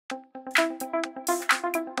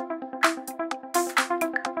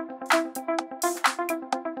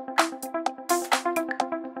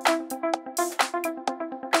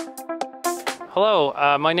Hello,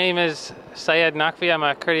 my name is Syed Naqvi. I'm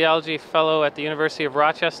a cardiology fellow at the University of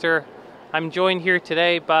Rochester. I'm joined here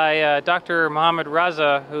today by Dr. Muhammed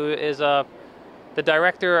Raza, who is the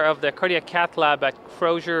director of the cardiac cath lab at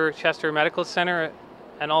Crozek-Chester Medical Center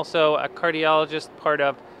and also a cardiologist, part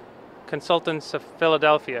of Consultants of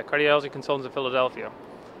Philadelphia, Cardiology Consultants of Philadelphia.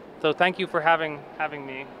 So thank you for having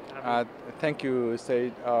me. Thank you,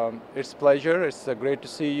 Syed. It's a pleasure. It's great to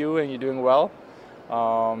see you and you're doing well.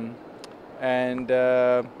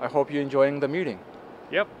 I hope you're enjoying the meeting.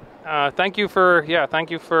 Yep. Thank you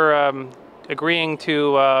for agreeing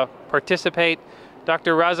to participate.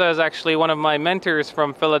 Dr. Raza is actually one of my mentors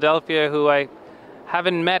from Philadelphia, who I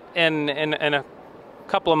haven't met in a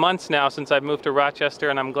couple of months now since I've moved to Rochester,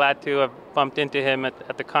 and I'm glad to have bumped into him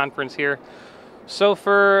at the conference here. So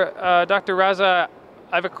for Dr. Raza,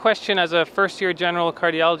 I have a question as a first-year general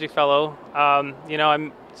cardiology fellow.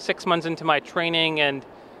 I'm 6 months into my training, and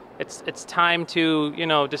it's time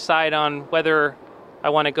to decide on whether I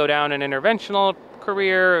want to go down an interventional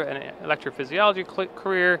career, an electrophysiology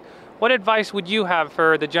career. What advice would you have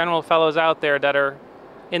for the general fellows out there that are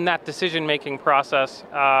in that decision-making process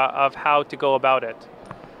of how to go about it?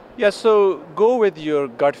 Yeah, so go with your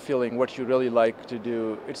gut feeling, what you really like to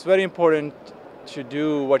do. It's very important to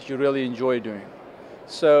do what you really enjoy doing.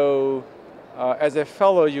 So as a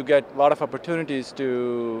fellow, you get a lot of opportunities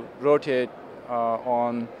to rotate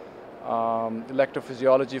on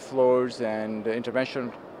electrophysiology floors and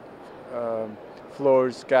intervention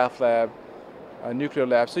floors, cath lab, nuclear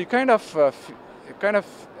lab. So you kind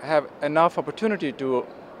of have enough opportunity to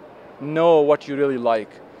know what you really like.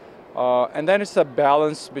 And then it's a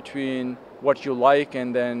balance between what you like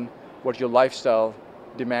and then what your lifestyle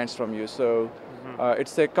demands from you. So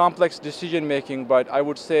it's a complex decision making, but I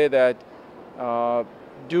would say that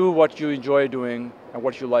do what you enjoy doing and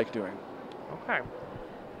what you like doing. Okay.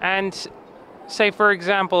 And say, for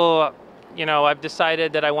example, I've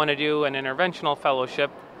decided that I want to do an interventional fellowship.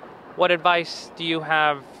 What advice do you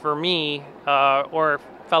have for me or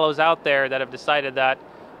fellows out there that have decided that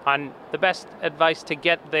on the best advice to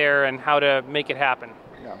get there and how to make it happen?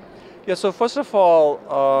 Yeah, so first of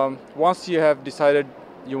all, once you have decided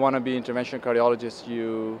you want to be interventional cardiologist,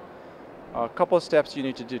 a couple of steps you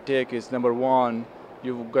need to take is, number one,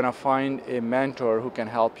 you're going to find a mentor who can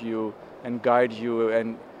help you and guide you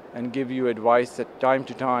and give you advice at time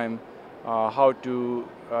to time how to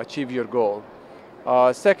achieve your goal.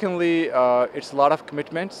 Secondly, it's a lot of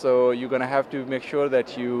commitment, so you're going to have to make sure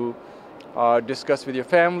that you discuss with your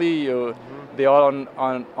family. They are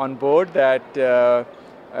on board that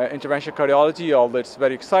interventional cardiology, although it's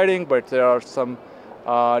very exciting, but there are some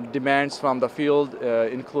demands from the field,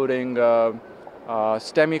 including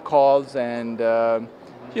STEMI calls and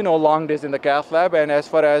long days in the cath lab. And as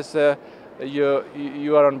far as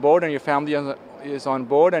you are on board and your family is on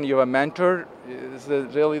board and you have a mentor,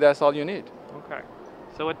 really that's all you need. Okay.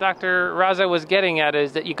 So what Dr. Raza was getting at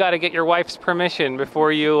is that you got to get your wife's permission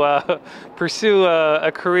before you pursue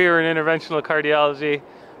a career in interventional cardiology.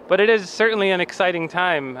 But it is certainly an exciting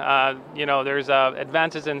time. There's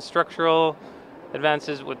advances in structural,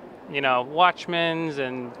 advances with Watchmans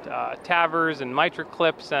and TAVRs and mitral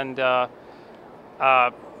clips, and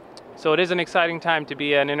so it is an exciting time to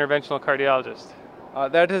be an interventional cardiologist.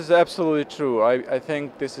 That is absolutely true. I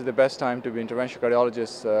think this is the best time to be interventional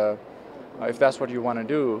cardiologist if that's what you want to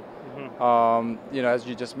do. As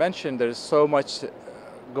you just mentioned, there's so much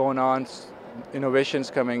going on, innovations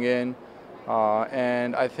coming in,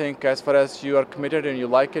 and I think as far as you are committed and you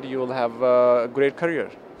like it, you will have a great career.